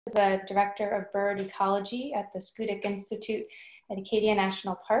the Director of Bird Ecology at the Schoodic Institute at Acadia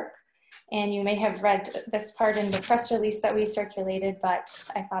National Park. And you may have read this part in the press release that we circulated, but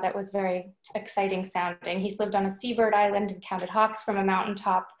I thought it was very exciting sounding. He's lived on a seabird island and counted hawks from a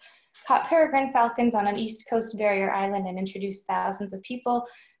mountaintop, caught peregrine falcons on an East Coast barrier island, and introduced thousands of people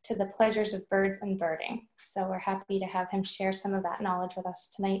to the pleasures of birds and birding. So we're happy to have him share some of that knowledge with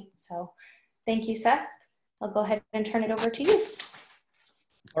us tonight. So thank you, Seth. I'll go ahead and turn it over to you.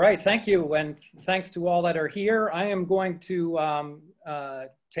 All right, thank you, and thanks to all that are here. I am going to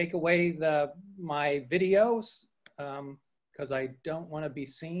take away my videos because I don't want to be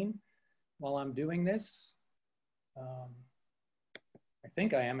seen while I'm doing this. I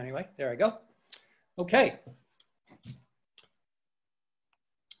think I am anyway. There I go. Okay.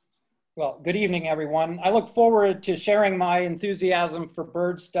 Well, good evening, everyone. I look forward to sharing my enthusiasm for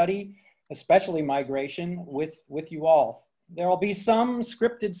bird study, especially migration, with you all. There will be some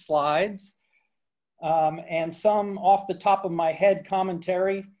scripted slides and some off the top of my head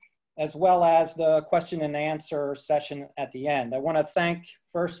commentary, as well as the question and answer session at the end. I want to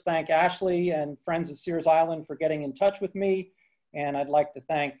first thank Ashley and Friends of Sears Island for getting in touch with me. And I'd like to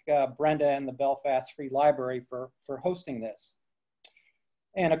thank Brenda and the Belfast Free Library for hosting this.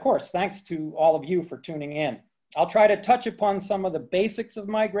 And of course, thanks to all of you for tuning in. I'll try to touch upon some of the basics of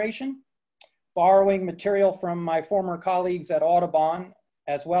migration, borrowing material from my former colleagues at Audubon,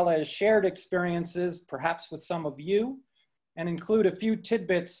 as well as shared experiences, perhaps with some of you, and include a few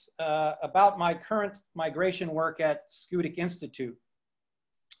tidbits about my current migration work at Schoodic Institute,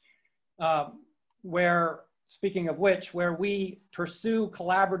 speaking of which, where we pursue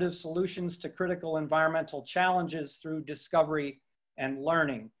collaborative solutions to critical environmental challenges through discovery and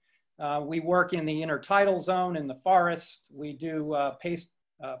learning. We work in the intertidal zone in the forest. We do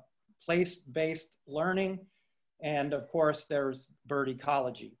place-based learning. And of course, there's bird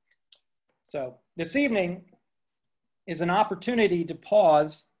ecology. So this evening is an opportunity to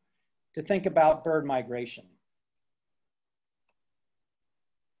pause to think about bird migration.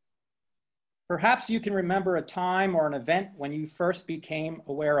 Perhaps you can remember a time or an event when you first became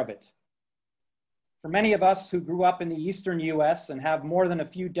aware of it. For many of us who grew up in the Eastern US and have more than a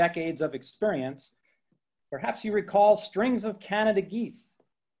few decades of experience, perhaps you recall strings of Canada geese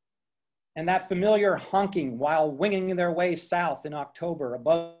and that familiar honking while winging their way south in October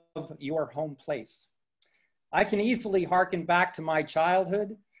above your home place. I can easily hearken back to my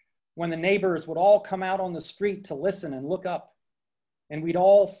childhood when the neighbors would all come out on the street to listen and look up, and we'd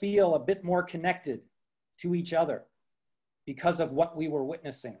all feel a bit more connected to each other because of what we were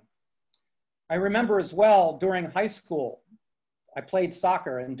witnessing. I remember as well, during high school, I played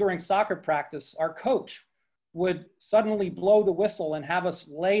soccer, and during soccer practice, our coach would suddenly blow the whistle and have us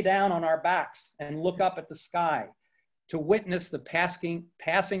lay down on our backs and look up at the sky to witness the passing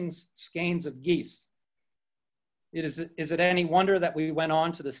skeins of geese. Is it any wonder that we went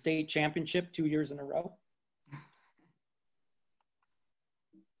on to the state championship 2 years in a row?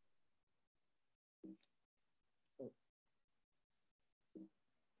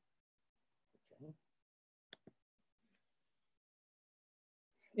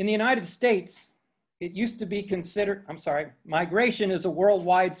 In the United States, it used to be considered, migration is a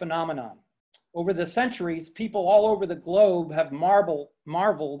worldwide phenomenon. Over the centuries, people all over the globe have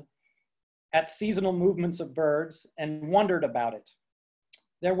marveled at seasonal movements of birds and wondered about it.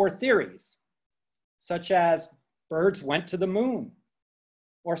 There were theories, such as birds went to the moon,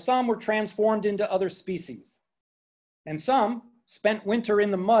 or some were transformed into other species, and some spent winter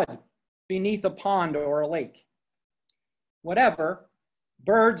in the mud beneath a pond or a lake. Whatever,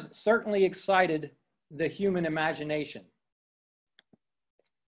 birds certainly excited the human imagination.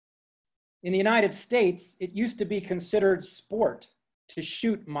 In the United States, it used to be considered sport to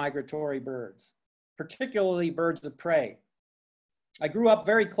shoot migratory birds, particularly birds of prey. I grew up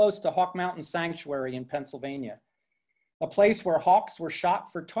very close to Hawk Mountain Sanctuary in Pennsylvania, a place where hawks were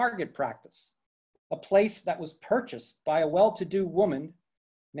shot for target practice, a place that was purchased by a well-to-do woman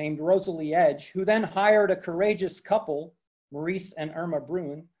named Rosalie Edge, who then hired a courageous couple, Maurice and Irma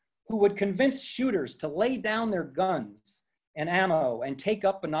Bruin, who would convince shooters to lay down their guns and ammo and take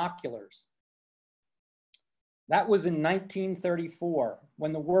up binoculars. That was in 1934,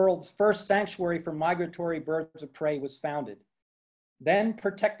 when the world's first sanctuary for migratory birds of prey was founded. Then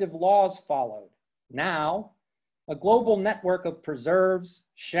protective laws followed. Now, a global network of preserves,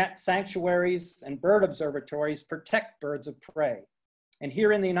 sanctuaries, and bird observatories protect birds of prey. And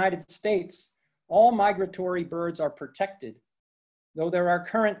here in the United States, all migratory birds are protected, though there are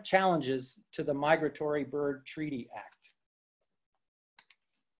current challenges to the Migratory Bird Treaty Act.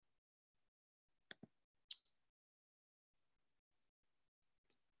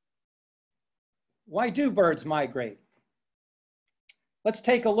 Why do birds migrate? Let's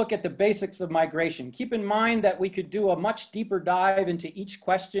take a look at the basics of migration. Keep in mind that we could do a much deeper dive into each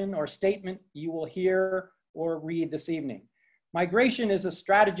question or statement you will hear or read this evening. Migration is a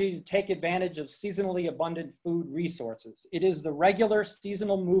strategy to take advantage of seasonally abundant food resources. It is the regular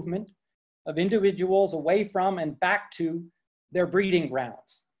seasonal movement of individuals away from and back to their breeding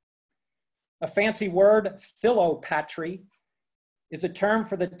grounds. A fancy word, philopatry, is a term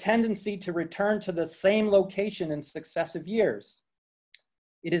for the tendency to return to the same location in successive years.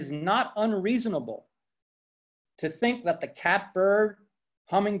 It is not unreasonable to think that the catbird,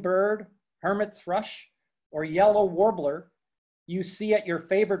 hummingbird, hermit thrush, or yellow warbler you see at your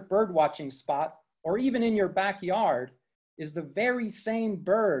favorite bird watching spot, or even in your backyard, is the very same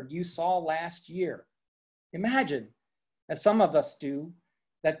bird you saw last year. Imagine, as some of us do,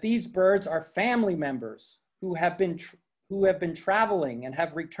 that these birds are family members who have been traveling and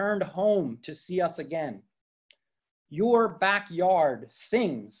have returned home to see us again. Your backyard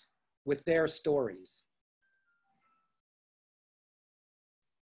sings with their stories.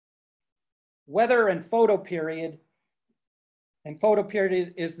 Weather and photoperiod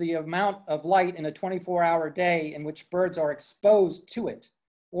is the amount of light in a 24-hour day in which birds are exposed to it,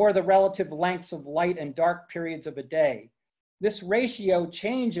 or the relative lengths of light and dark periods of a day. This ratio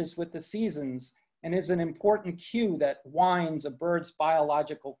changes with the seasons and is an important cue that winds a bird's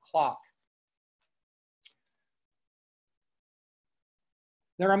biological clock.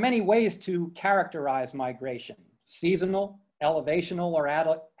 There are many ways to characterize migration: seasonal, elevational or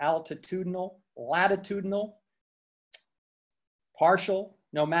altitudinal, latitudinal, partial,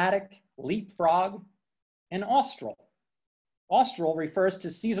 nomadic, leapfrog, and austral. Austral refers to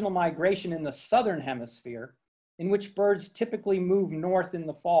seasonal migration in the southern hemisphere, in which birds typically move north in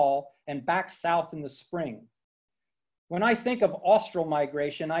the fall and back south in the spring. When I think of austral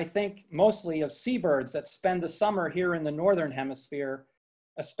migration, I think mostly of seabirds that spend the summer here in the northern hemisphere,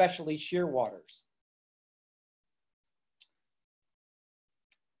 especially shearwaters.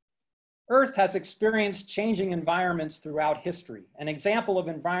 Earth has experienced changing environments throughout history. An example of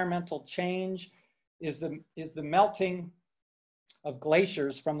environmental change is the melting of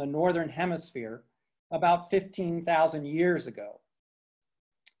glaciers from the northern hemisphere about 15,000 years ago.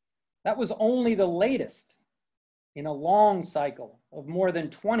 That was only the latest in a long cycle of more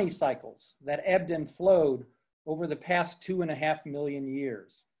than 20 cycles that ebbed and flowed over the past 2.5 million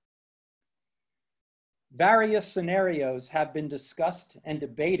years. Various scenarios have been discussed and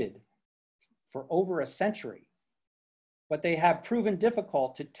debated for over a century, but they have proven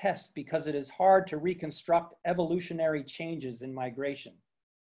difficult to test because it is hard to reconstruct evolutionary changes in migration.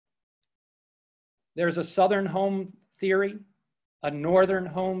 There's a southern home theory, a northern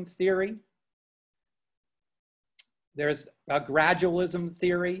home theory. There's a gradualism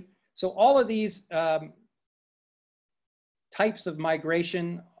theory. So all of these types of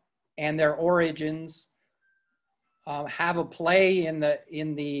migration and their origins have a play in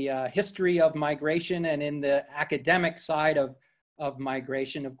the history of migration and in the academic side of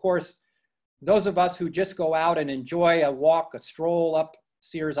migration. Of course, those of us who just go out and enjoy a walk, a stroll up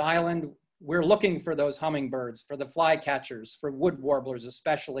Sears Island, we're looking for those hummingbirds, for the flycatchers, for wood warblers,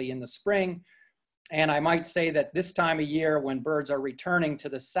 especially in the spring. And I might say that this time of year when birds are returning to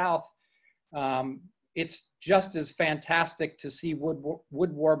the south, it's just as fantastic to see wood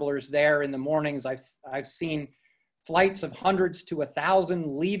warblers there in the mornings. I've seen flights of hundreds to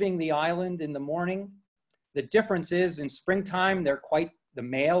 1,000 leaving the island in the morning. The difference is in springtime, the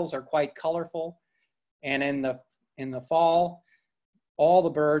males are quite colorful. And in the fall, all the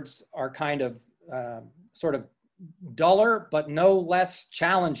birds are kind of sort of duller, but no less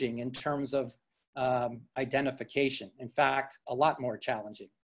challenging in terms of identification. In fact, a lot more challenging.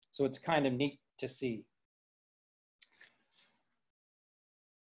 So it's kind of neat to see.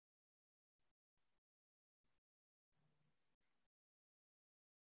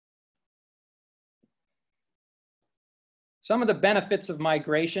 Some of the benefits of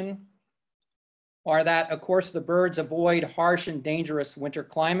migration are that, of course, the birds avoid harsh and dangerous winter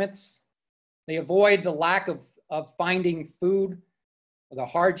climates. They avoid the lack of finding food, the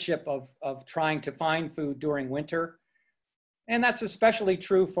hardship of trying to find food during winter. And that's especially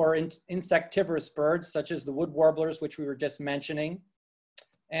true for insectivorous birds, such as the wood warblers, which we were just mentioning,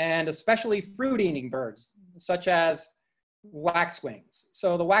 and especially fruit-eating birds, such as waxwings.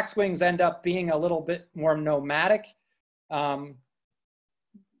 So the waxwings end up being a little bit more nomadic,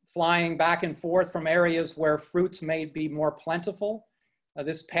 flying back and forth from areas where fruits may be more plentiful.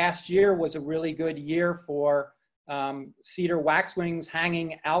 This past year was a really good year for cedar waxwings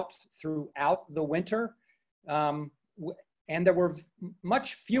hanging out throughout the winter. and there were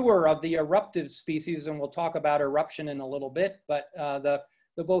much fewer of the eruptive species, and we'll talk about eruption in a little bit, but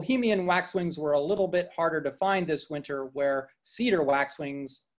the Bohemian waxwings were a little bit harder to find this winter, where cedar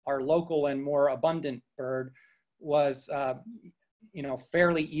waxwings, our local and more abundant bird, was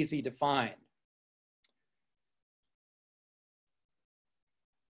fairly easy to find.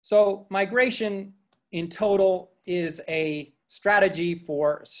 So migration in total is a strategy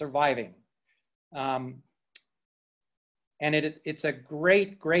for surviving. And it's a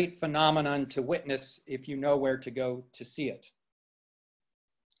great, great phenomenon to witness if you know where to go to see it.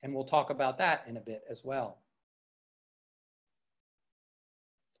 And we'll talk about that in a bit as well.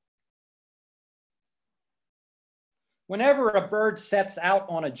 Whenever a bird sets out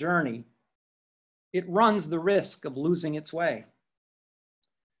on a journey, it runs the risk of losing its way.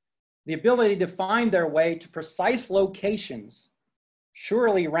 The ability to find their way to precise locations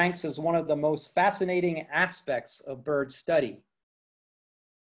surely ranks as one of the most fascinating aspects of bird study.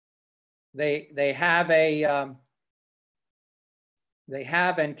 They have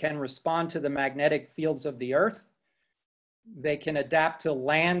and can respond to the magnetic fields of the earth. They can adapt to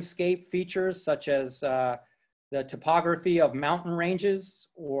landscape features such as the topography of mountain ranges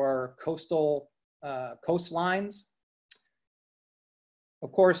or coastal coastlines.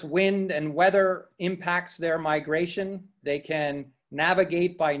 Of course, wind and weather impacts their migration. They can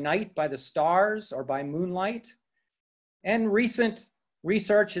navigate by night by the stars or by moonlight. And recent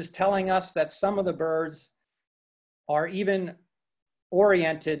research is telling us that some of the birds are even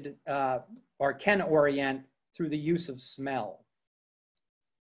oriented or can orient through the use of smell.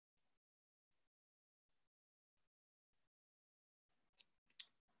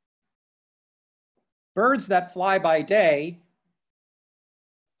 Birds that fly by day,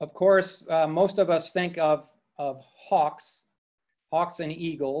 of course, most of us think of hawks and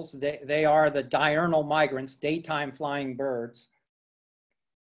eagles. They are the diurnal migrants, daytime flying birds.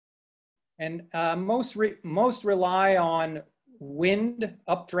 And most rely on wind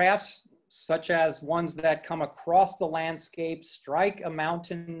updrafts, such as ones that come across the landscape, strike a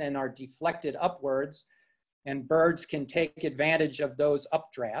mountain, and are deflected upwards. And birds can take advantage of those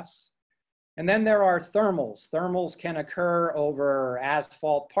updrafts. And then there are thermals. Thermals can occur over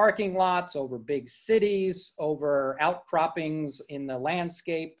asphalt parking lots, over big cities, over outcroppings in the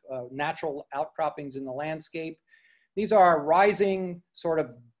landscape, natural outcroppings in the landscape. These are rising sort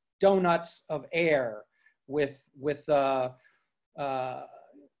of donuts of air with the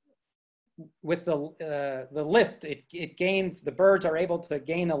lift. It gains, the birds are able to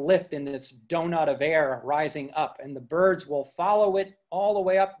gain a lift in this donut of air rising up, and the birds will follow it all the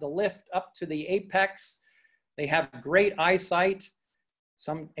way up the lift up to the apex. They have great eyesight,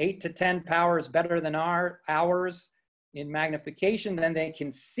 some 8 to 10 powers better than ours in magnification. Then they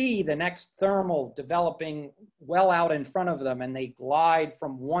can see the next thermal developing well out in front of them, and they glide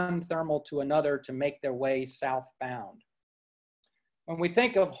from one thermal to another to make their way southbound. When we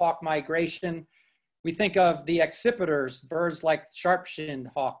think of hawk migration, we think of the accipiters, birds like sharp-shinned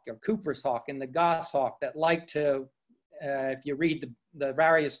hawk or Cooper's hawk and the goshawk that like to, if you read the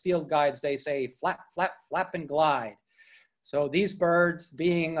various field guides, they say flap, flap, flap and glide. So these birds,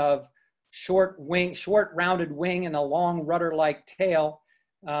 being of short rounded wing and a long rudder-like tail,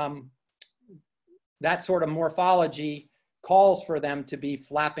 that sort of morphology calls for them to be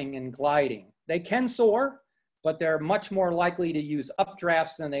flapping and gliding. They can soar, but they're much more likely to use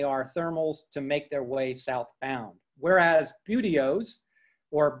updrafts than they are thermals to make their way southbound. Whereas buteos,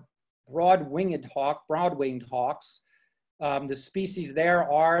 or broad-winged hawks, the species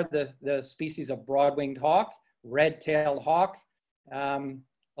there are the species of broad-winged hawk, red-tailed hawk. A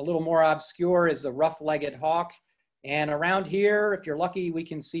little more obscure is the rough-legged hawk. And around here, if you're lucky, we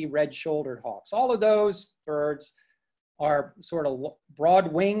can see red-shouldered hawks. All of those birds are sort of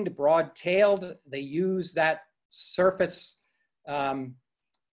broad-winged, broad-tailed. They use that surface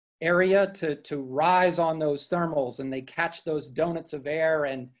area to rise on those thermals, and they catch those donuts of air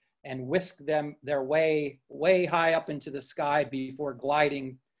and whisk their way high up into the sky before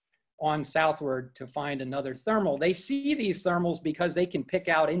gliding on southward to find another thermal. They see these thermals because they can pick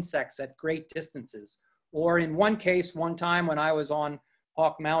out insects at great distances. Or in one case, one time when I was on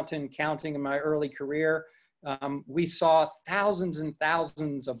Hawk Mountain counting in my early career, we saw thousands and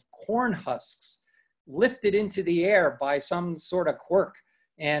thousands of corn husks lifted into the air by some sort of quirk.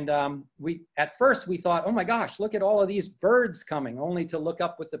 And at first we thought, oh my gosh, look at all of these birds coming, only to look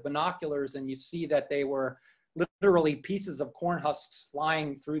up with the binoculars and you see that they were literally pieces of corn husks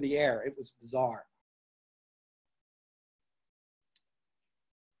flying through the air. It was bizarre.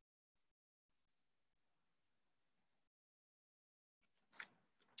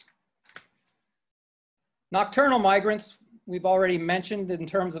 Nocturnal migrants we've already mentioned in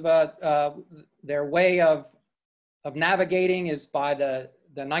terms of their way of navigating is by the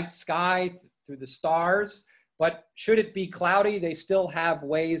night sky through the stars. But should it be cloudy, they still have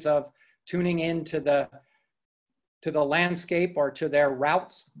ways of tuning into the landscape or to their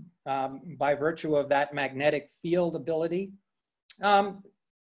routes by virtue of that magnetic field ability.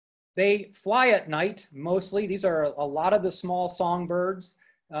 They fly at night mostly. These are a lot of the small songbirds.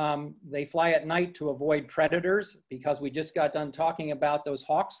 They fly at night to avoid predators, because we just got done talking about those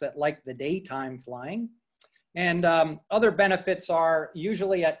hawks that like the daytime flying. And other benefits are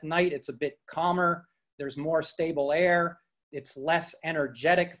usually at night it's a bit calmer, there's more stable air, it's less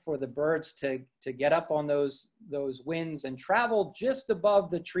energetic for the birds to get up on those winds and travel just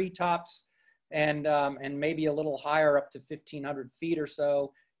above the treetops and maybe a little higher, up to 1,500 feet or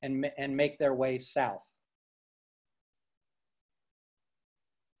so, and make their way south.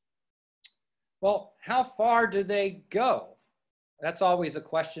 Well, how far do they go? That's always a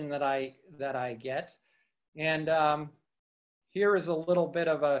question that I get. And here is a little bit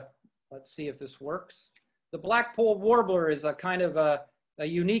of a, let's see if this works. The black-polled warbler is a kind of a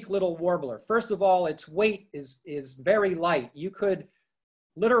unique little warbler. First of all, its weight is very light. You could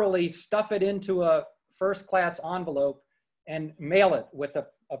literally stuff it into a first-class envelope and mail it with a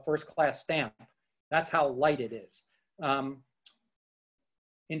first-class stamp. That's how light it is.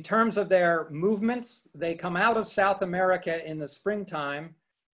 In terms of their movements, they come out of South America in the springtime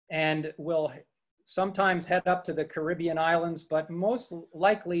and will sometimes head up to the Caribbean islands, but most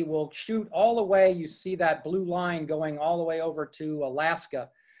likely will shoot all the way. You see that blue line going all the way over to Alaska.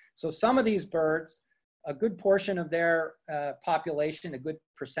 So some of these birds, a good portion of their population, a good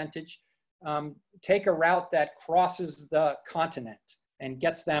percentage, take a route that crosses the continent and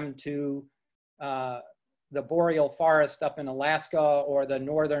gets them to the boreal forest up in Alaska or the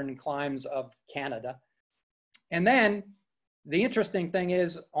northern climes of Canada. And then the interesting thing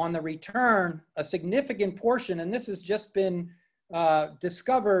is, on the return, a significant portion, and this has just been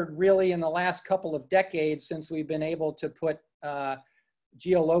discovered really in the last couple of decades since we've been able to put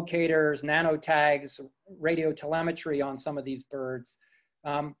geolocators, nanotags, radio telemetry on some of these birds.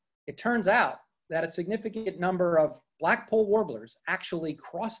 It turns out that a significant number of black-polled warblers actually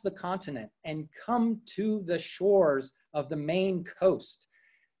cross the continent and come to the shores of the Maine coast,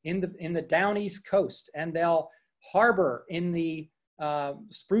 in the down east coast, and they'll harbor in the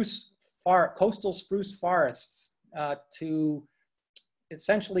coastal spruce forests to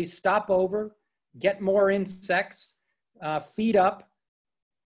essentially stop over, get more insects, feed up,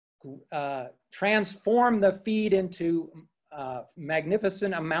 transform the feed into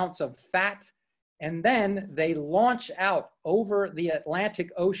magnificent amounts of fat, and then they launch out over the Atlantic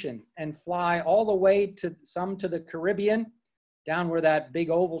Ocean and fly all the way to the Caribbean, down where that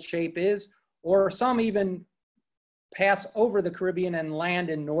big oval shape is, or some even pass over the Caribbean and land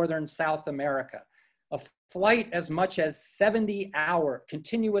in northern South America. A flight as much as 70 hours,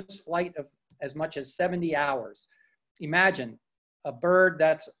 continuous flight of as much as 70 hours. Imagine a bird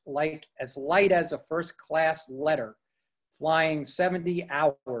that's like as light as a first-class letter, flying 70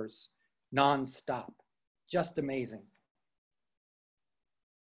 hours non-stop. Just amazing.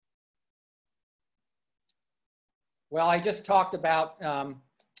 Well, I just talked about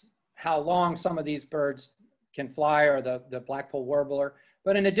how long some of these birds can fly, or the black-polled warbler.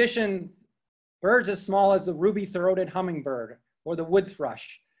 But in addition, birds as small as the ruby-throated hummingbird or the wood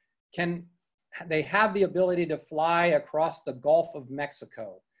thrush they have the ability to fly across the Gulf of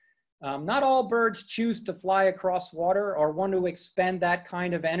Mexico. Not all birds choose to fly across water or want to expend that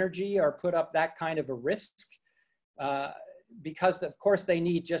kind of energy or put up that kind of a risk, because of course they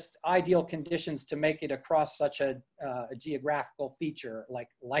need just ideal conditions to make it across such a geographical feature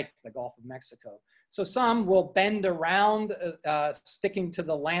like the Gulf of Mexico. So some will bend around, sticking to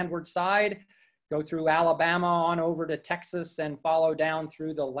the landward side, go through Alabama on over to Texas, and follow down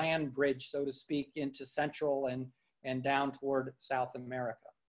through the land bridge, so to speak, into Central and down toward South America.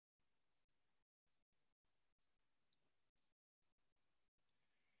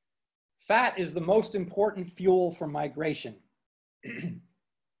 Fat is the most important fuel for migration.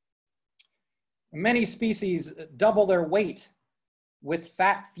 Many species double their weight with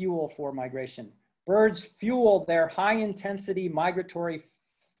fat fuel for migration. Birds fuel their high-intensity migratory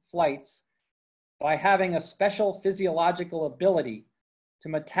flights by having a special physiological ability to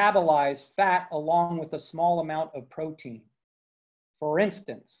metabolize fat along with a small amount of protein. For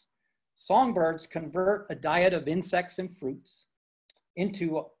instance, songbirds convert a diet of insects and fruits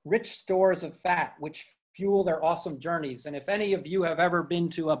into rich stores of fat, which fuel their awesome journeys. And if any of you have ever been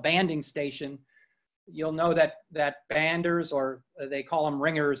to a banding station, you'll know that banders, or they call them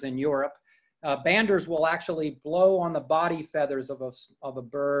ringers in Europe, banders will actually blow on the body feathers of a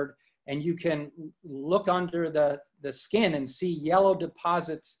bird, and you can look under the skin and see yellow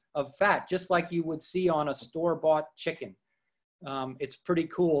deposits of fat, just like you would see on a store-bought chicken. It's pretty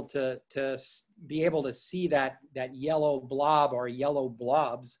cool to be able to see that yellow blob or yellow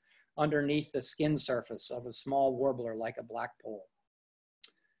blobs underneath the skin surface of a small warbler like a blackpoll.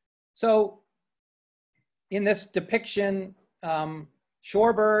 So in this depiction,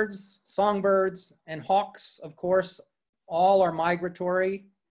 shorebirds, songbirds, and hawks, of course, all are migratory.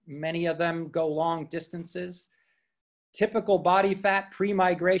 Many of them go long distances. Typical body fat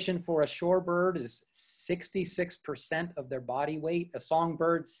pre-migration for a shorebird is 66% of their body weight, a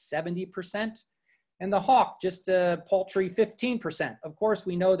songbird 70%, and the hawk just a paltry 15%. Of course,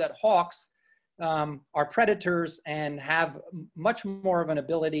 we know that hawks are predators and have much more of an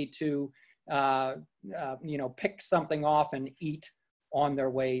ability to pick something off and eat on their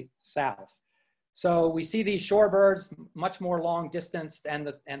way south. So we see these shorebirds much more long distanced,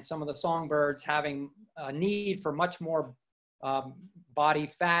 and some of the songbirds having a need for much more body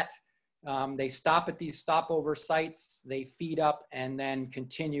fat. They stop at these stopover sites, they feed up, and then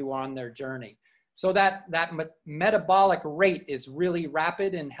continue on their journey. So that metabolic rate is really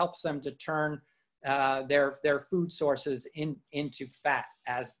rapid and helps them to turn their food sources into fat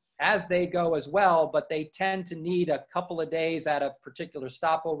as they go as well, but they tend to need a couple of days at a particular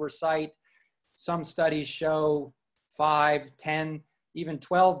stopover site. Some studies show 5, 10, even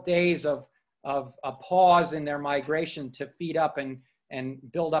 12 days of a pause in their migration to feed up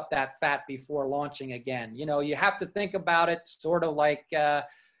and build up that fat before launching again. You know, you have to think about it sort of like,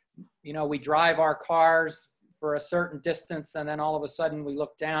 we drive our cars for a certain distance, and then all of a sudden we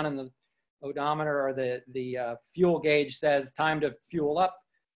look down and the odometer or the fuel gauge says time to fuel up.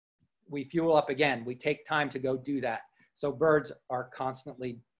 We fuel up again. We take time to go do that. So birds are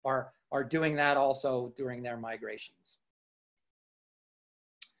constantly are doing that also during their migrations.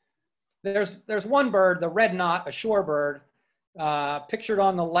 There's one bird, the red knot, a shorebird. Pictured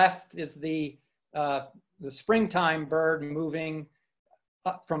on the left is the springtime bird moving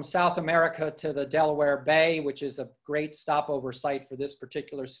up from South America to the Delaware Bay, which is a great stopover site for this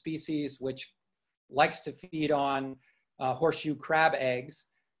particular species, which likes to feed on horseshoe crab eggs.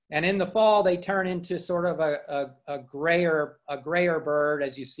 And in the fall, they turn into sort of a grayer bird,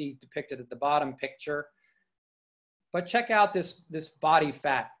 as you see depicted at the bottom picture. But check out this body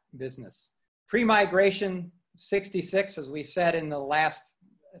fat business. Pre-migration, 66, as we said in the last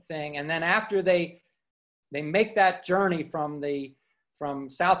thing. And then after they make that journey from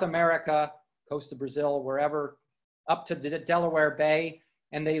South America, coast of Brazil, wherever, up to the Delaware Bay,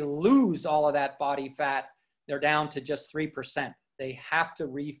 and they lose all of that body fat, they're down to just 3%. They have to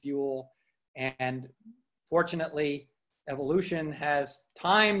refuel, and fortunately, evolution has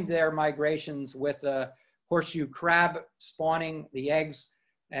timed their migrations with a horseshoe crab spawning the eggs,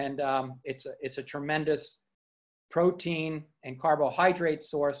 and it's a tremendous protein and carbohydrate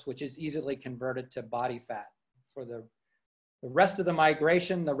source, which is easily converted to body fat. For the rest of the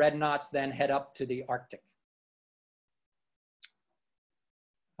migration, the red knots then head up to the Arctic.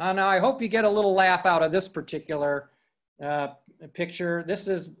 Now, I hope you get a little laugh out of this particular picture. This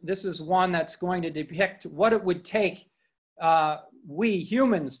is one that's going to depict what it would take we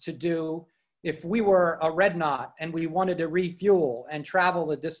humans to do if we were a red knot and we wanted to refuel and travel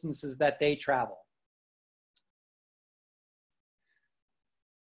the distances that they travel.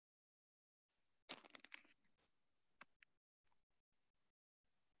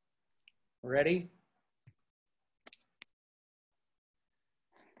 Ready?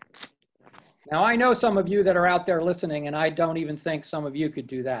 Now, I know some of you that are out there listening, and I don't even think some of you could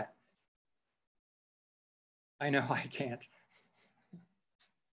do that. I know I can't.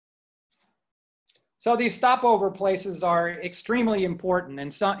 So these stopover places are extremely important,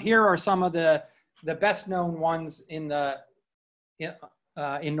 and here are some of the best known ones in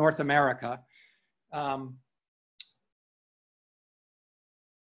North America.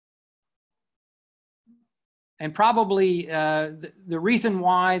 And probably the reason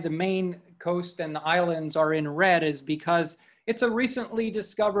why the main coast and the islands are in red is because it's a recently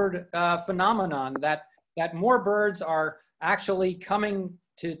discovered phenomenon that more birds are actually coming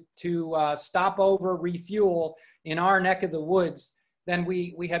to stop over, refuel in our neck of the woods than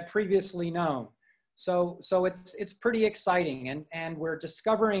we had previously known. So it's pretty exciting, and we're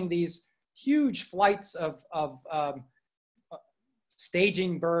discovering these huge flights of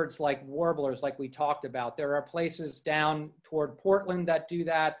staging birds like warblers, like we talked about. There are places down toward Portland that do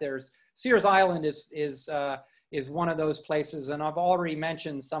that. There's Sears Island is one of those places, and I've already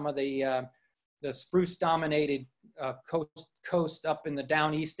mentioned some of the spruce-dominated coast up in the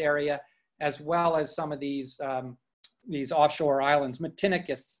down east area, as well as some of these offshore islands.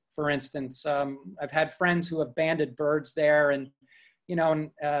 Matinicus, for instance, I've had friends who have banded birds there, and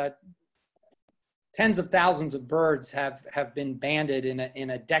tens of thousands of birds have been banded in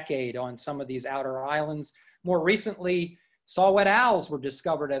a decade on some of these outer islands. More recently, saw-whet owls were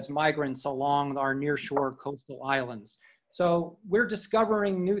discovered as migrants along our nearshore coastal islands. So we're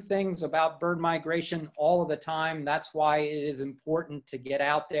discovering new things about bird migration all of the time. That's why it is important to get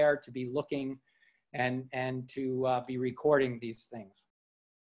out there, to be looking and to be recording these things.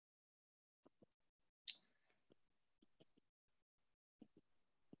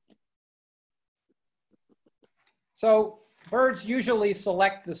 So birds usually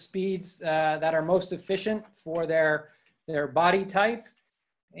select the speeds that are most efficient for their body type.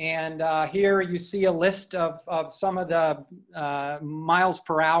 And here you see a list of some of the miles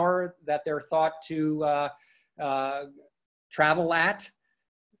per hour that they're thought to travel at.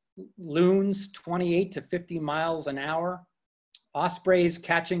 Loons, 28 to 50 miles an hour. Ospreys,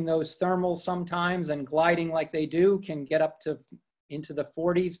 catching those thermals sometimes and gliding like they do, can get up to into the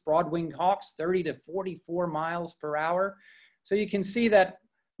 40s. Broad-winged hawks, 30 to 44 miles per hour. So you can see that,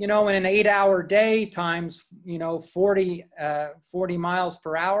 in an 8-hour day times, 40 miles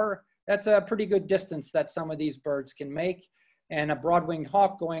per hour, that's a pretty good distance that some of these birds can make. And a broad-winged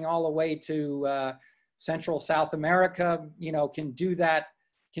hawk going all the way to Central South America, can do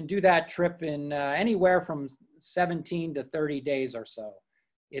that trip in anywhere from 17 to 30 days or so.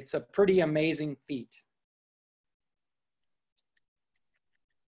 It's a pretty amazing feat.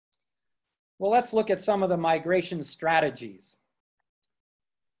 Well, let's look at some of the migration strategies.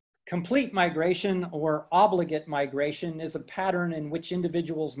 Complete migration, or obligate migration, is a pattern in which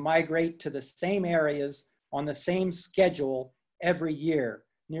individuals migrate to the same areas on the same schedule every year.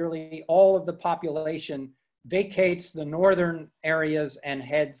 Nearly all of the population vacates the northern areas and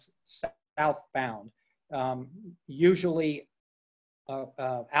heads southbound, usually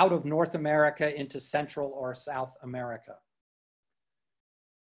out of North America into Central or South America.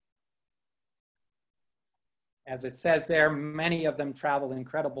 As it says there, many of them travel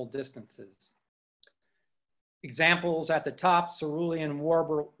incredible distances. Examples at the top: cerulean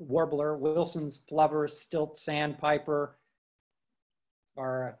warbler, Wilson's plover, stilt sandpiper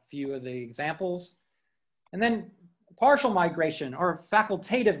are a few of the examples. And then partial migration, or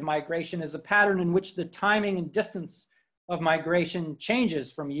facultative migration, is a pattern in which the timing and distance of migration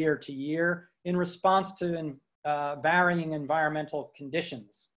changes from year to year in response to varying environmental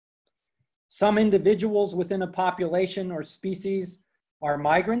conditions. Some individuals within a population or species are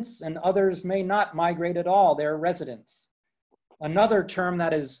migrants, and others may not migrate at all. They're residents. Another term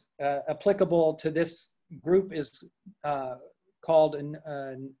that is applicable to this group is called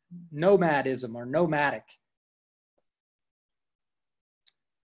nomadism, or nomadic.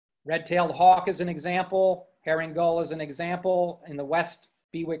 Red-tailed hawk is an example. Herring gull is an example. In the West,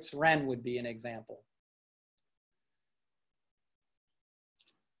 Bewick's wren would be an example.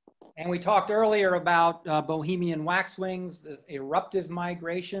 And we talked earlier about Bohemian waxwings, eruptive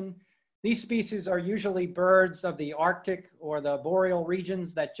migration. These species are usually birds of the Arctic or the boreal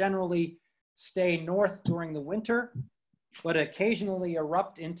regions that generally stay north during the winter, but occasionally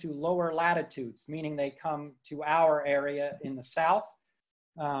erupt into lower latitudes, meaning they come to our area in the south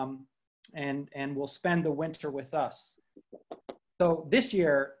and will spend the winter with us. So this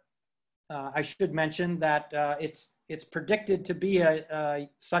year, I should mention that it's predicted to be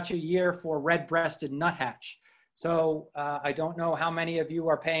such a year for red-breasted nuthatch. So I don't know how many of you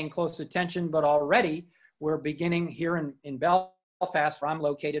are paying close attention, but already we're beginning here in Belfast, where I'm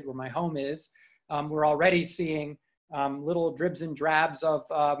located, where my home is. We're already seeing little dribs and drabs of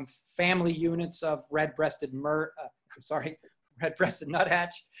family units of red-breasted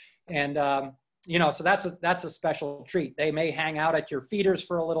nuthatch, and so that's a special treat. They may hang out at your feeders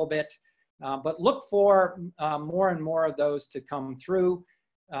for a little bit. But look for more and more of those to come through.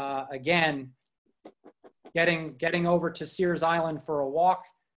 Again, getting over to Sears Island for a walk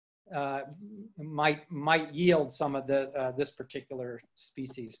might yield some of this particular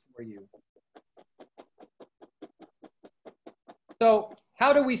species for you. So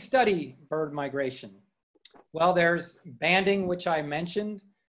how do we study bird migration? Well, there's banding, which I mentioned.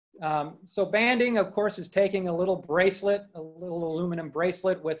 So banding, of course, is taking a little bracelet, a little aluminum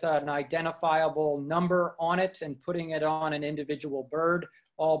bracelet with an identifiable number on it and putting it on an individual bird.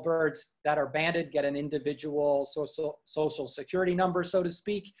 All birds that are banded get an individual social security number, so to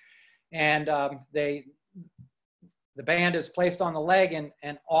speak. And the band is placed on the leg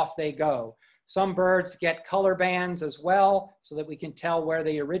and off they go. Some birds get color bands as well, so that we can tell where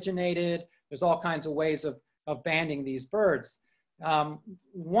they originated. There's all kinds of ways of banding these birds.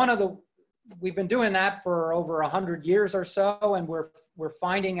 One of we've been doing that for over 100 years or so, and we're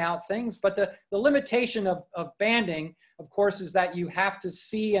finding out things. But the limitation of banding, of course, is that you have to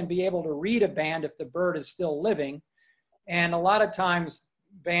see and be able to read a band if the bird is still living. And a lot of times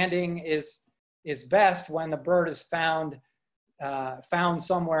banding is best when the bird is found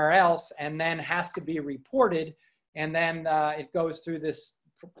somewhere else and then has to be reported. And then it goes through this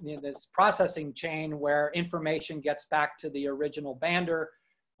processing chain where information gets back to the original bander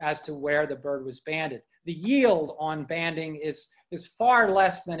as to where the bird was banded. The yield on banding is far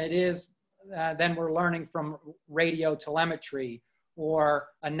less than it is than we're learning from radio telemetry or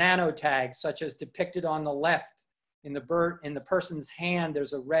a nanotag, such as depicted on the left. In the person's hand,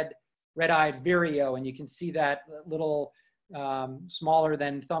 there's a red-eyed vireo, and you can see that little smaller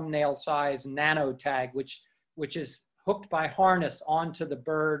than thumbnail size nanotag, which is hooked by harness onto the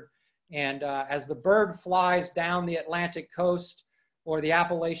bird. And as the bird flies down the Atlantic coast or the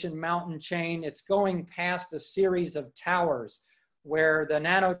Appalachian mountain chain, it's going past a series of towers where the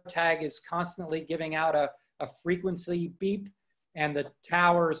nanotag is constantly giving out a frequency beep, and the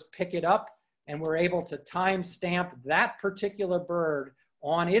towers pick it up, and we're able to time stamp that particular bird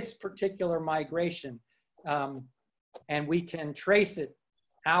on its particular migration. And we can trace it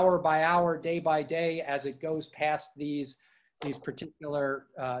hour by hour, day by day, as it goes past these particular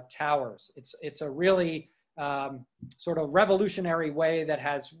towers. It's a really sort of revolutionary way that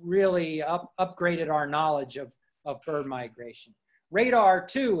has really upgraded our knowledge of bird migration. Radar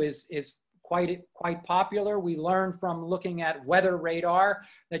too is quite popular. We learn from looking at weather radar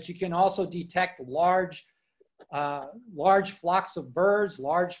that you can also detect large flocks of birds,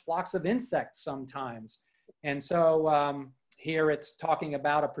 large flocks of insects sometimes. And so here it's talking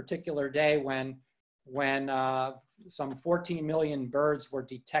about a particular day when some 14 million birds were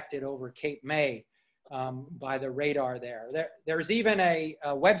detected over Cape May by the radar there. There's even a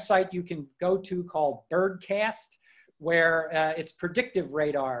website you can go to called Birdcast, where it's predictive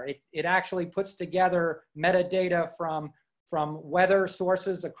radar. It actually puts together metadata from weather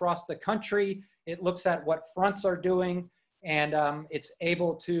sources across the country. It looks at what fronts are doing, and it's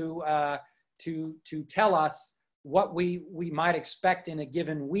able to tell us what we might expect in a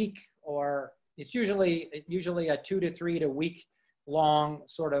given week, or it's usually a 2 to 3 week long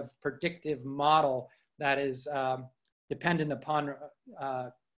sort of predictive model that is dependent upon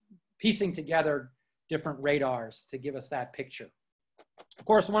piecing together different radars to give us that picture. Of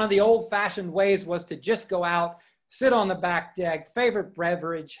course, one of the old-fashioned ways was to just go out, sit on the back deck, favorite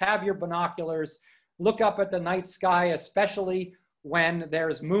beverage, have your binoculars, look up at the night sky, especially when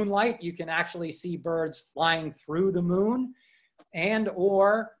there's moonlight. You can actually see birds flying through the moon. And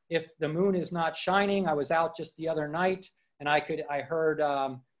or if the moon is not shining, I was out just the other night and I heard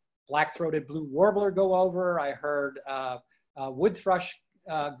black-throated blue warbler go over. I heard wood thrush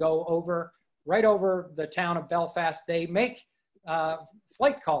go over. Right over the town of Belfast. They make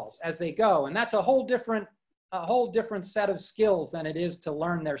flight calls as they go, and that's a whole different set of skills than it is to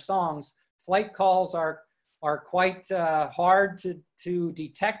learn their songs. Flight calls are quite hard to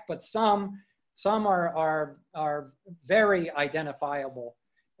detect, but some are very identifiable.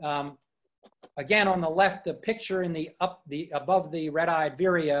 Again, on the left, a picture in above the red-eyed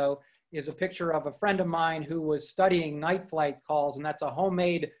vireo is a picture of a friend of mine who was studying night flight calls, and that's a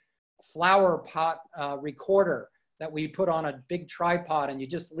homemade flower pot recorder that we put on a big tripod, and you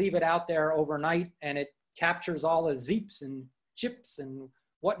just leave it out there overnight, and it captures all the zeeps and chips and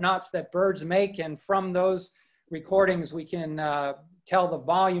whatnots that birds make. And from those recordings, we can tell the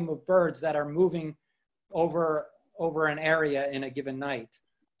volume of birds that are moving over an area in a given night.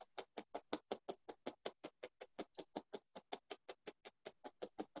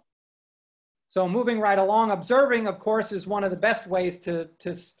 So moving right along, observing, of course, is one of the best ways to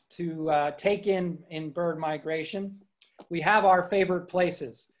take in bird migration. We have our favorite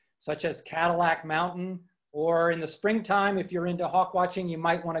places, such as Cadillac Mountain, or in the springtime, if you're into hawk watching, you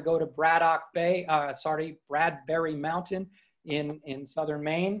might want to go to Bradbury Mountain in southern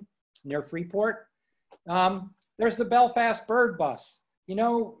Maine, near Freeport. There's the Belfast bird bus. You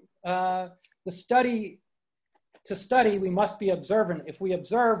know, to study, we must be observant. If we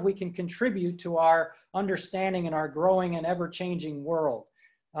observe, we can contribute to our understanding in our growing and ever-changing world.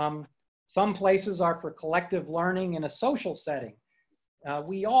 Some places are for collective learning in a social setting.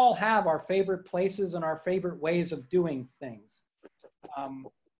 We all have our favorite places and our favorite ways of doing things.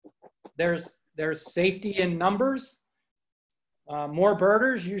 There's safety in numbers. More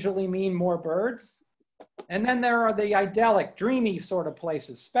birders usually mean more birds. And then there are the idyllic, dreamy sort of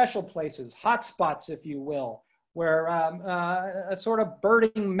places, special places, hotspots, if you will, where a sort of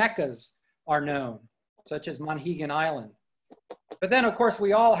birding meccas are known, such as Monhegan Island. But then, of course,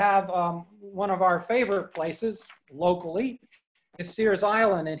 we all have one of our favorite places locally is Sears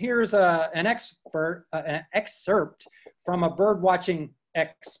Island. And here's an excerpt from a bird watching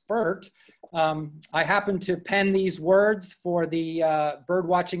expert. I happen to pen these words for the Bird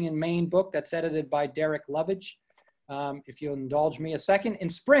Watching in Maine book that's edited by Derek Lovage. If you'll indulge me a second. In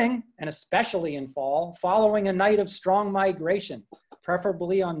spring, and especially in fall, following a night of strong migration,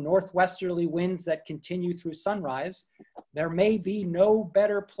 preferably on northwesterly winds that continue through sunrise, there may be no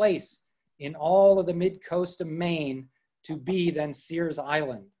better place in all of the mid-coast of Maine to be than Sears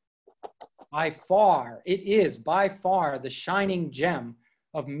Island. By far, it is by far the shining gem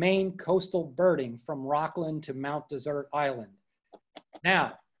of Maine coastal birding from Rockland to Mount Desert Island.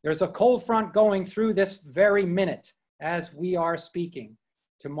 Now, there's a cold front going through this very minute as we are speaking.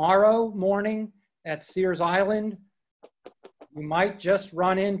 Tomorrow morning at Sears Island, you might just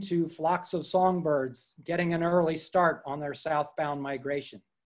run into flocks of songbirds getting an early start on their southbound migration.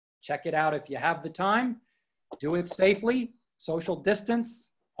 Check it out if you have the time. Do it safely, social distance,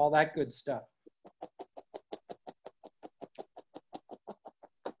 all that good stuff.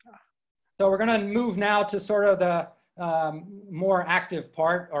 So we're going to move now to sort of the more active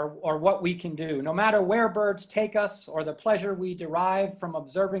part, or what we can do. No matter where birds take us or the pleasure we derive from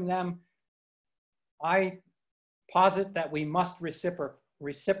observing them, I posit that we must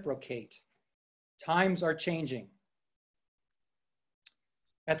reciprocate. Times are changing.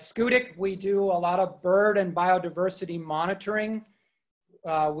 At Schoodic, we do a lot of bird and biodiversity monitoring.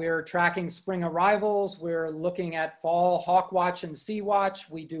 We're tracking spring arrivals. We're looking at fall hawk watch and sea watch.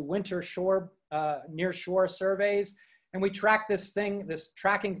 We do winter shore, near shore surveys. And we track this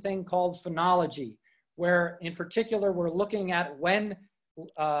tracking thing called phenology, where in particular, we're looking at when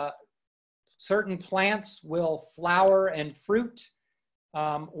certain plants will flower and fruit,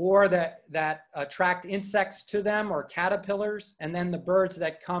 or that attract insects to them or caterpillars, and then the birds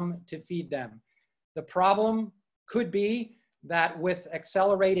that come to feed them. The problem could be that with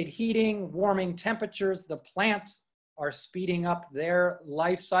accelerated heating, warming temperatures, the plants are speeding up their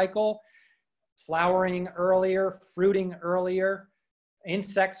life cycle, flowering earlier, fruiting earlier.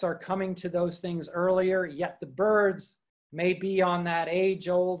 Insects are coming to those things earlier, yet the birds may be on that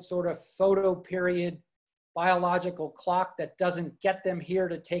age-old sort of photoperiod biological clock that doesn't get them here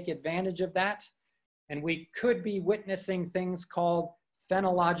to take advantage of that. And we could be witnessing things called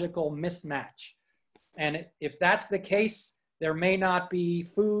phenological mismatch. And if that's the case, there may not be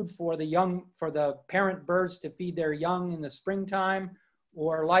food for the parent birds to feed their young in the springtime,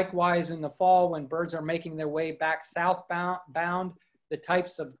 or likewise in the fall when birds are making their way back southbound, the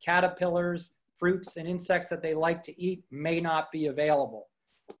types of caterpillars, fruits, and insects that they like to eat may not be available.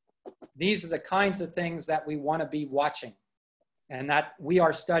 These are the kinds of things that we want to be watching and that we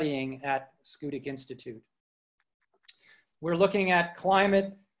are studying at Schoodic Institute. We're looking at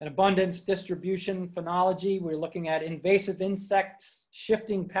climate and abundance distribution phenology. We're looking at invasive insects,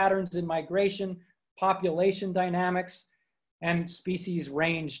 shifting patterns in migration, population dynamics, and species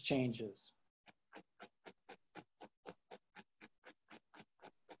range changes.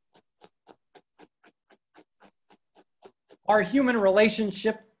 Our human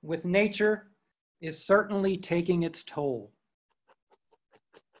relationship with nature is certainly taking its toll.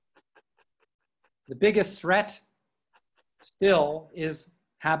 The biggest threat still is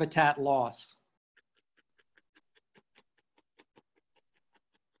habitat loss.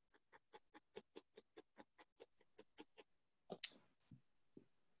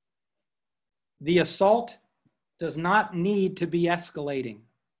 The assault does not need to be escalating.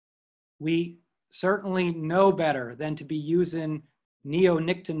 We certainly know better than to be using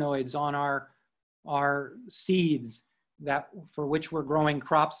neonicotinoids on our seeds for which we're growing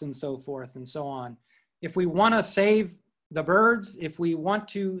crops and so forth and so on. If we want to save the birds, if we want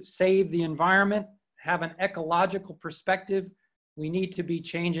to save the environment, have an ecological perspective, we need to be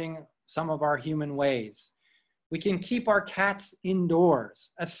changing some of our human ways. We can keep our cats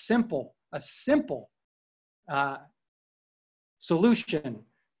indoors. A simple solution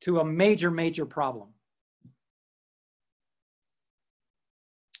to a major problem.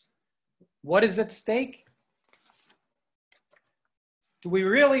 What is at stake? Do we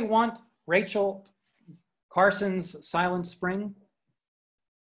really want Rachel Carson's Silent Spring?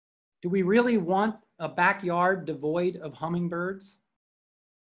 Do we really want a backyard devoid of hummingbirds?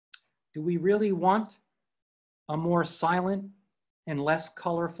 Do we really want a more silent and less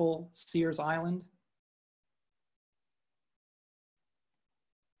colorful Sears Island?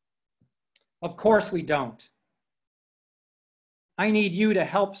 Of course we don't. I need you to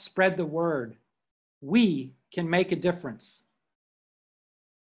help spread the word. We can make a difference.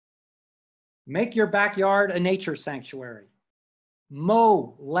 Make your backyard a nature sanctuary.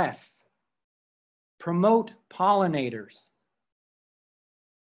 Mow less. promote pollinators.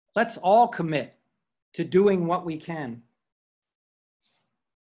 Let's all commit to doing what we can.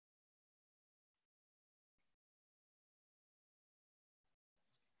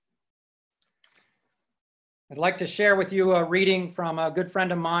 I'd like to share with you a reading from a good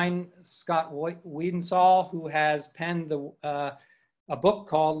friend of mine, Scott Wiedensall, who has penned a book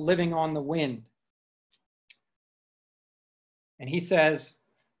called Living on the Wind. And he says,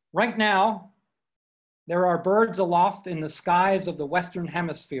 right now, there are birds aloft in the skies of the Western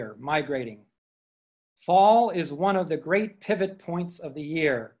Hemisphere migrating. Fall is one of the great pivot points of the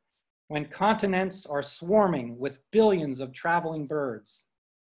year, when continents are swarming with billions of traveling birds.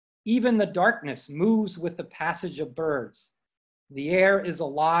 Even the darkness moves with the passage of birds. The air is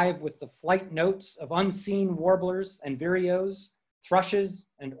alive with the flight notes of unseen warblers and vireos, thrushes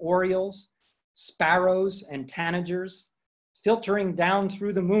and orioles, sparrows and tanagers, filtering down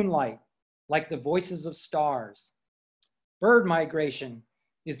through the moonlight like the voices of stars. Bird migration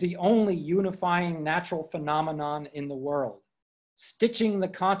is the only unifying natural phenomenon in the world, stitching the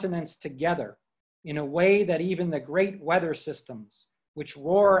continents together in a way that even the great weather systems, which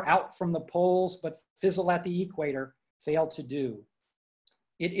roar out from the poles but fizzle at the equator, fail to do.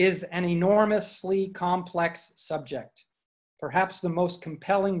 It is an enormously complex subject, perhaps the most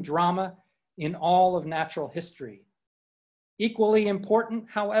compelling drama in all of natural history. Equally important,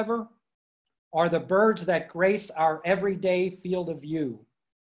 however, are the birds that grace our everyday field of view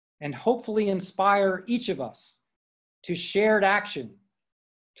and hopefully inspire each of us to shared action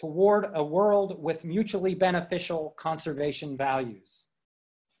toward a world with mutually beneficial conservation values.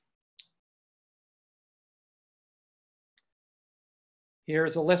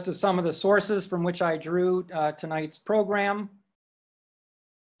 Here's a list of some of the sources from which I drew tonight's program.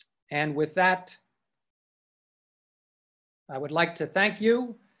 And with that, I would like to thank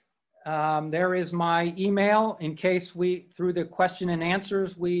you. There is my email in case through the question and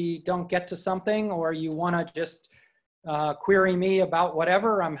answers, we don't get to something or you want to just query me about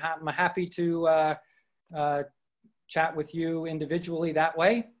whatever. I'm happy to chat with you individually that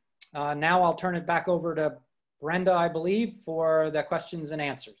way. Now I'll turn it back over to Brenda, I believe, for the questions and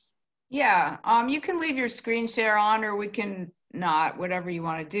answers. Yeah, you can leave your screen share on, or we can not, whatever you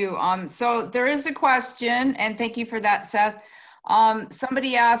want to do. So there is a question, and thank you for that, Seth.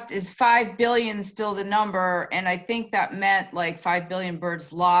 Somebody asked, is 5 billion still the number? And I think that meant like 5 billion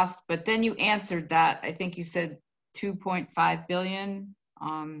birds lost, but then you answered that. I think you said 2.5 billion.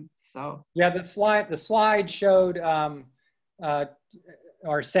 So yeah, the slide showed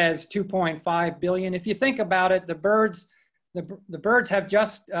or says 2.5 billion. If you think about it, the birds have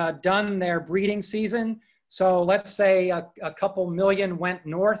just done their breeding season. So let's say a couple million went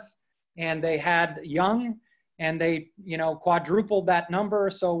north and they had young, and they, quadrupled that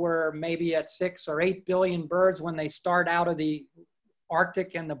number. So we're maybe at 6 or 8 billion birds when they start out of the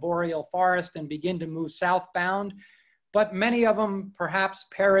Arctic and the boreal forest and begin to move southbound. But many of them perhaps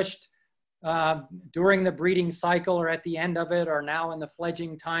perished during the breeding cycle or at the end of it, or now in the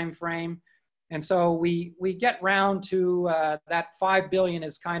fledging time frame. And so we get round to that 5 billion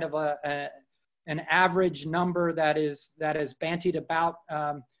is kind of an average number that is bantied about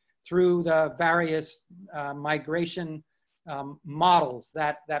through the various migration models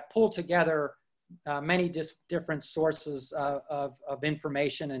that pull together many different sources of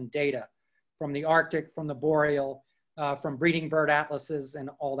information and data from the Arctic, from the boreal, from breeding bird atlases and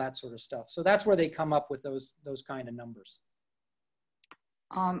all that sort of stuff. So that's where they come up with those kind of numbers.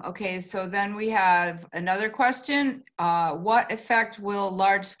 Okay, so then we have another question. What effect will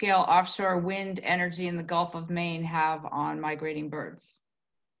large-scale offshore wind energy in the Gulf of Maine have on migrating birds?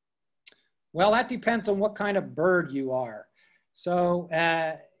 Well, that depends on what kind of bird you are. So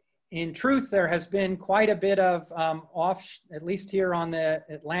in truth, there has been quite a bit of at least here on the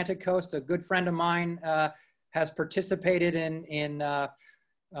Atlantic coast, a good friend of mine has participated in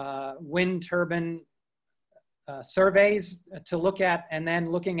wind turbine surveys to look at, and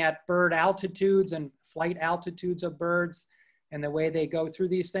then looking at bird altitudes and flight altitudes of birds and the way they go through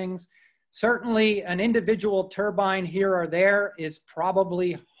these things. Certainly an individual turbine here or there is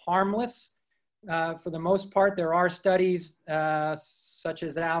probably harmless. For the most part, there are studies such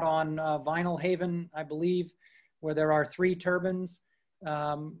as out on Vinyl Haven, I believe, where there are 3 turbines.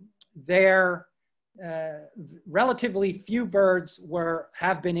 Relatively few birds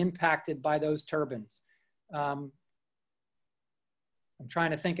have been impacted by those turbines. I'm trying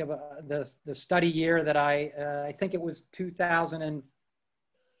to think of the study year that I think it was 2000 and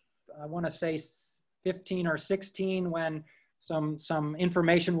I want to say 15 or 16 when some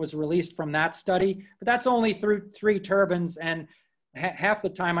information was released from that study, but that's only through 3 turbines, and half the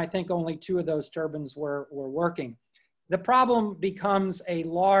time, I think only 2 of those turbines were working. The problem becomes a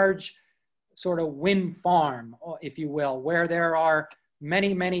large sort of wind farm, if you will, where there are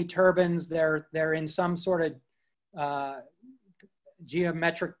many, many turbines. They're in some sort of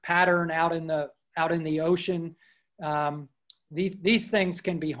geometric pattern out in the ocean. These things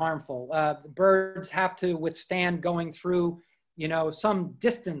can be harmful. Birds have to withstand going through, you know, some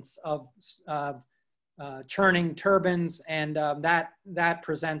distance of churning turbines, and that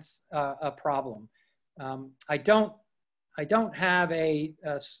presents a problem. I don't have a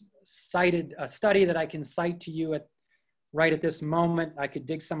study that I can cite to you right at this moment. I could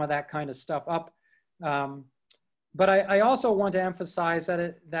dig some of that kind of stuff up. But I also want to emphasize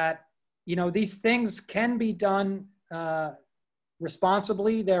that you know, these things can be done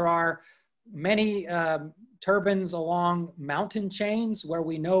responsibly. There are many turbines along mountain chains where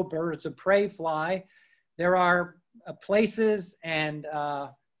we know birds of prey fly. There are places and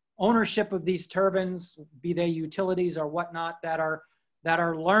ownership of these turbines, be they utilities or whatnot, that are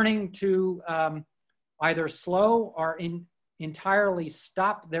learning to either slow or entirely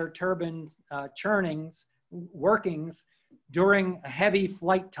stop their turbine workings during heavy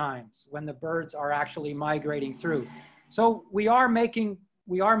flight times when the birds are actually migrating through. So we are making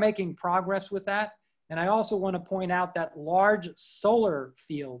progress with that. And I also want to point out that large solar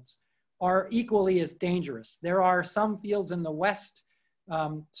fields are equally as dangerous. There are some fields in the West,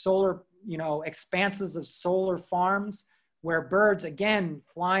 solar, you know, expanses of solar farms where birds, again,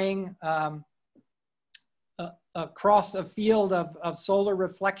 flying across a field of solar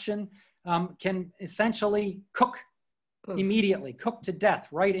reflection can essentially cook immediately, cook to death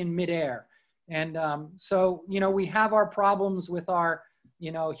right in midair. And so, you know, we have our problems with our,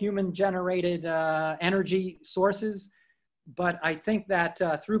 you know, human generated energy sources, but I think that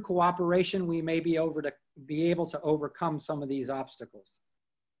through cooperation, we may be able to overcome some of these obstacles.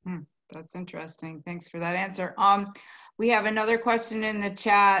 That's interesting. Thanks for that answer. We have another question in the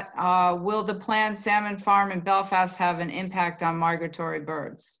chat. Will the planned salmon farm in Belfast have an impact on migratory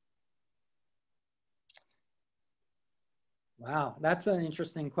birds? Wow, that's an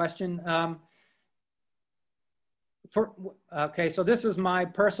interesting question. Okay, so this is my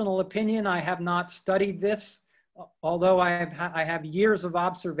personal opinion. I have not studied this, although I have years of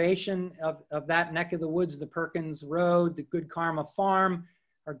observation of that neck of the woods, the Perkins Road, the Good Karma Farm,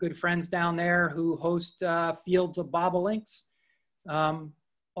 our good friends down there who host fields of bobolinks.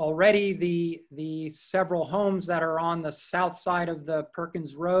 Already the several homes that are on the south side of the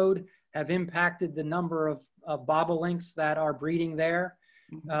Perkins Road have impacted the number of bobolinks that are breeding there.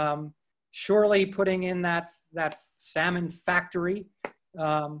 Surely putting in that salmon factory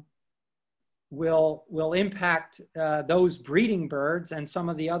will impact those breeding birds and some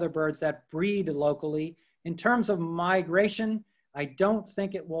of the other birds that breed locally. In terms of migration, I don't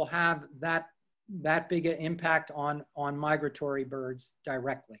think it will have that big an impact on migratory birds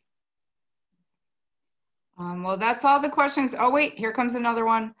directly. Well, that's all the questions. Oh wait, here comes another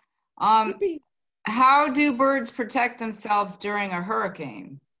one. How do birds protect themselves during a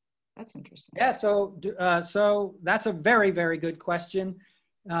hurricane? That's interesting. Yeah, so that's a very, very good question.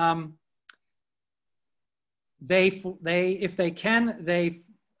 If they can, they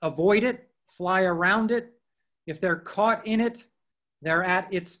avoid it, fly around it. If they're caught in it, they're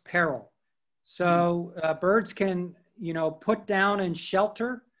at its peril. So birds can, you know, put down and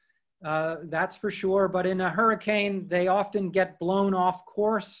shelter, that's for sure. But in a hurricane, they often get blown off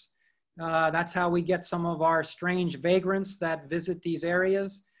course. That's how we get some of our strange vagrants that visit these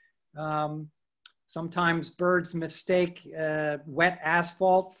areas. Sometimes birds mistake wet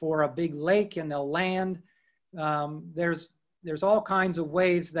asphalt for a big lake and they'll land. There's all kinds of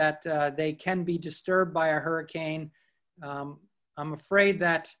ways that they can be disturbed by a hurricane. I'm afraid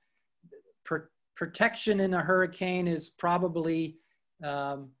that protection in a hurricane is probably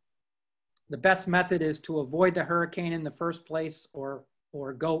the best method is to avoid the hurricane in the first place or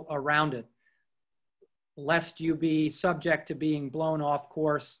go around it, lest you be subject to being blown off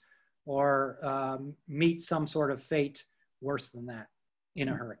course or meet some sort of fate worse than that in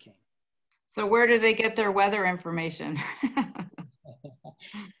a hurricane. So where do they get their weather information?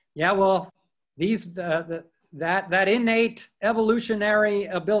 Yeah, well, that innate evolutionary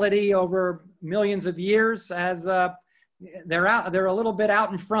ability over millions of years has they're a little bit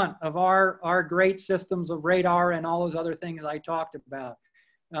out in front of our great systems of radar and all those other things I talked about.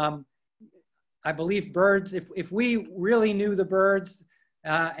 I believe birds, if we really knew the birds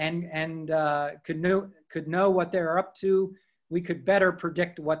and could know what they're up to, we could better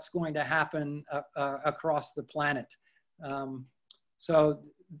predict what's going to happen across the planet. So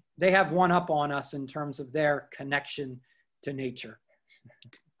they have one up on us in terms of their connection to nature.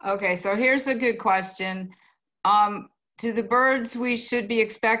 Okay, so here's a good question. Do the birds we should be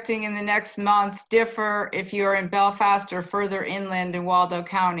expecting in the next month differ if you're in Belfast or further inland in Waldo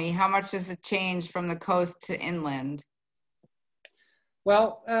County? How much does it change from the coast to inland?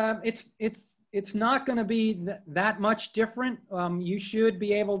 Well, it's not going to be that much different. You should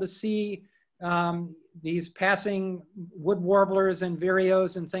be able to see these passing wood warblers and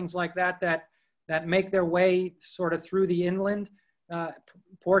vireos and things like that that make their way sort of through the inland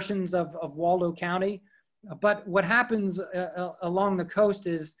portions of Waldo County. But what happens along the coast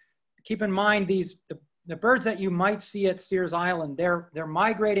is, keep in mind the birds that you might see at Sears Island, they're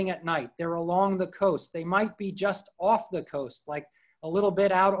migrating at night. They're along the coast. They might be just off the coast, like a little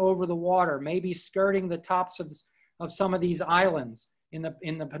bit out over the water, maybe skirting the tops of some of these islands in the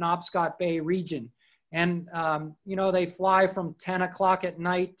Penobscot Bay region. And, you know, they fly from 10 o'clock at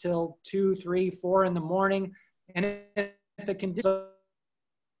night till 2, 3, 4 in the morning. And if the conditions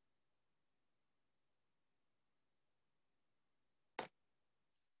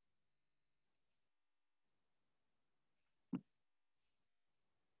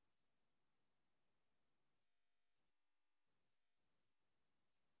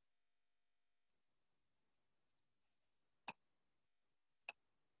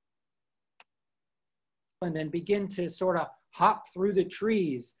and begin to sort of hop through the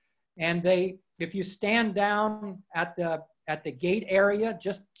trees. And if you stand down at the gate area,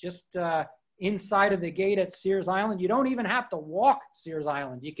 just inside of the gate at Sears Island, you don't even have to walk Sears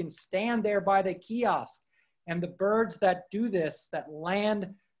Island. You can stand there by the kiosk. And the birds that do this, that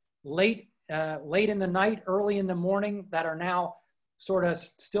land late in the night, early in the morning, that are now sort of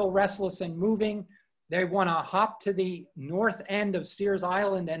still restless and moving, they want to hop to the north end of Sears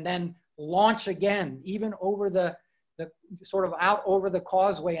Island and then launch again, even over the sort of out over the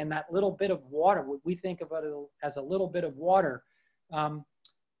causeway and that little bit of water. We think of it as a little bit of water. And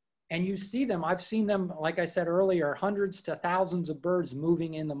you see them, I've seen them, like I said earlier, hundreds to thousands of birds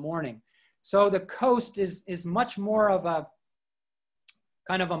moving in the morning. So the coast is much more of a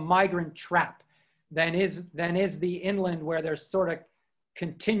kind of a migrant trap than is the inland, where there's sort of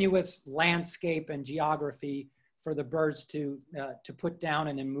continuous landscape and geography for the birds to put down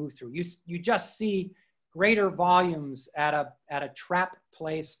and then move through. You just see greater volumes at a trap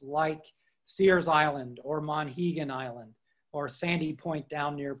place like Sears Island or Monhegan Island or Sandy Point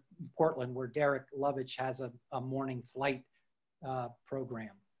down near Portland, where Derek Lovich has a morning flight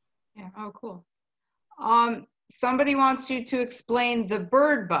program. Yeah, oh, cool. Somebody wants you to explain the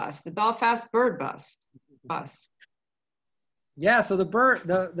bird bus, the Belfast bird bus. Yeah, so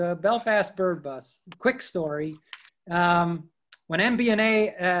the Belfast bird bus, quick story. When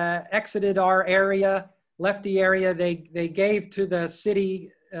MBNA exited our area, left the area, they gave to the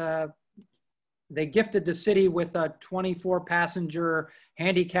city, they gifted the city with a 24-passenger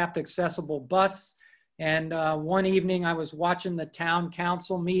handicapped accessible bus. And one evening I was watching the town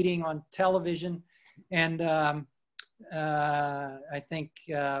council meeting on television, and I think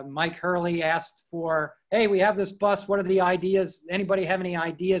Mike Hurley asked for, hey, we have this bus, what are the ideas? Anybody have any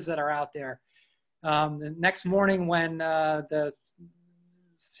ideas that are out there? The next morning when the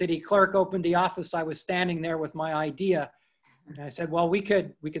city clerk opened the office, I was standing there with my idea. And I said, well, we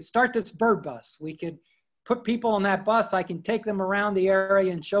could start this bird bus. We could put people on that bus. I can take them around the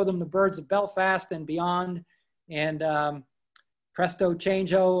area and show them the birds of Belfast and beyond. And presto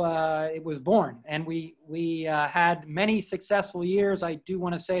changeo, it was born. And we had many successful years. I do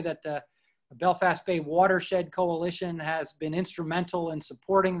want to say that the Belfast Bay Watershed Coalition has been instrumental in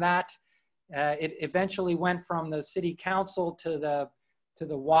supporting that. It eventually went from the city council to the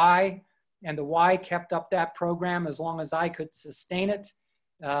Y, and the Y kept up that program as long as I could sustain it.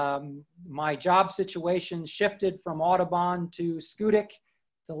 My job situation shifted from Audubon to Schoodic.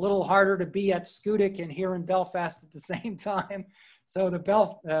 It's a little harder to be at Schoodic and here in Belfast at the same time. So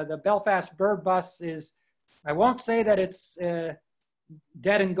the Belfast bird bus is, I won't say that it's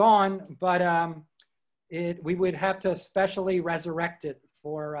dead and gone, but we would have to specially resurrect it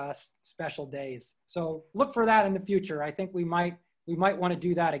for special days. So look for that in the future. I think we might want to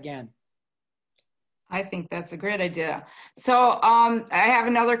do that again. I think that's a great idea. So I have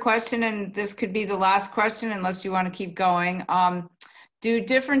another question, and this could be the last question unless you want to keep going. Do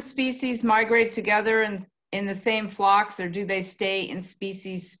different species migrate together in the same flocks, or do they stay in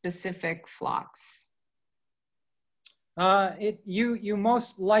species-specific flocks? You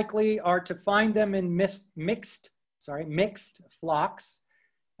most likely are to find them in mixed flocks.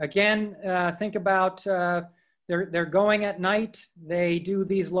 Again, think about they're going at night. They do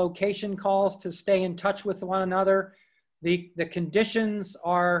these location calls to stay in touch with one another. The conditions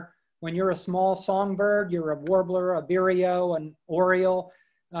are when you're a small songbird, you're a warbler, a vireo, an oriole,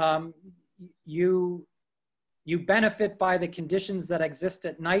 you benefit by the conditions that exist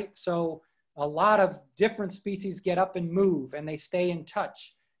at night. So a lot of different species get up and move, and they stay in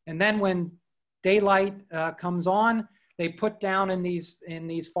touch. And then when daylight comes on, they put down in these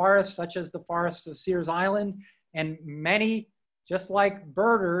forests, such as the forests of Sears Island, and many, just like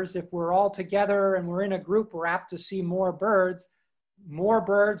birders, if we're all together and we're in a group, we're apt to see more birds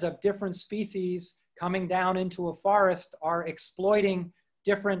of different species coming down into a forest are exploiting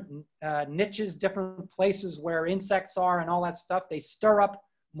different niches, different places where insects are and all that stuff. They stir up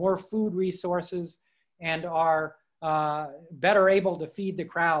more food resources and are better able to feed the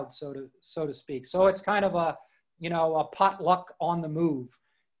crowd, so to speak. So it's kind of a potluck on the move.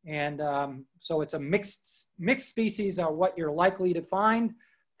 And so it's a mixed species are what you're likely to find.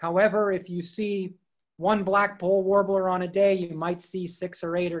 However, if you see one black-poll warbler on a day, you might see 6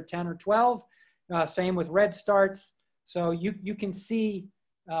 or 8 or 10 or 12. Same with redstarts. So you can see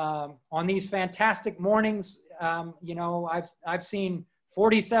on these fantastic mornings, I've seen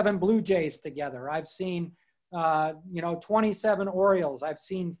 47 blue jays together. I've seen 27 orioles. I've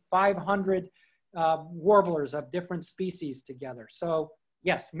seen 500 warblers of different species together. So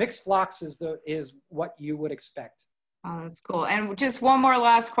yes, mixed flocks is what you would expect. Oh, that's cool. And just one more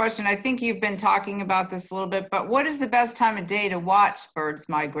last question. I think you've been talking about this a little bit, but what is the best time of day to watch birds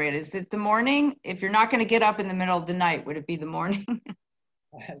migrate? Is it the morning? If you're not going to get up in the middle of the night, would it be the morning?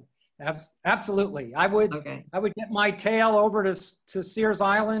 Absolutely. I would get my tail over to Sears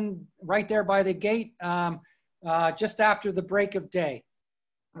Island right there by the gate just after the break of day.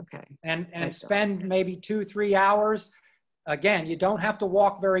 Okay. And spend maybe 2-3 hours. Again, you don't have to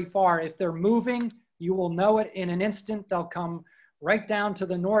walk very far. If they're moving, you will know it in an instant. They'll come right down to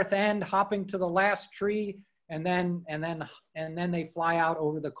the north end, hopping to the last tree, and then they fly out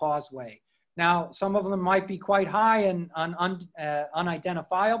over the causeway. Now, some of them might be quite high and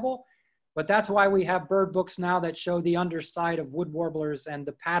unidentifiable, but that's why we have bird books now that show the underside of wood warblers and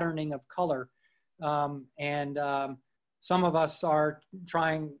the patterning of color. Some of us are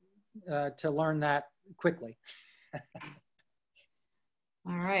trying to learn that quickly.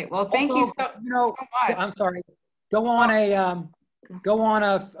 All right. Well, thank you so much. I'm sorry. Go on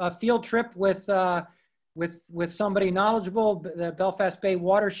a field trip with somebody knowledgeable. The Belfast Bay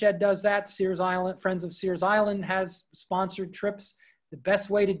Watershed does that. Sears Island, Friends of Sears Island has sponsored trips. The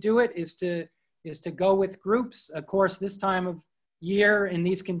best way to do it is to go with groups. Of course, this time of year in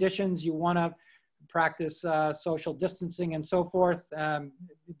these conditions, you want to practice social distancing and so forth.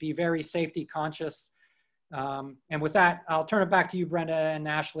 Be very safety conscious. And with that, I'll turn it back to you, Brenda and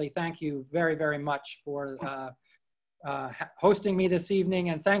Ashley. Thank you very, very much for hosting me this evening.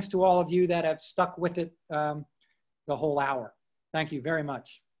 And thanks to all of you that have stuck with it the whole hour. Thank you very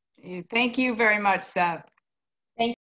much. Thank you very much, Seth.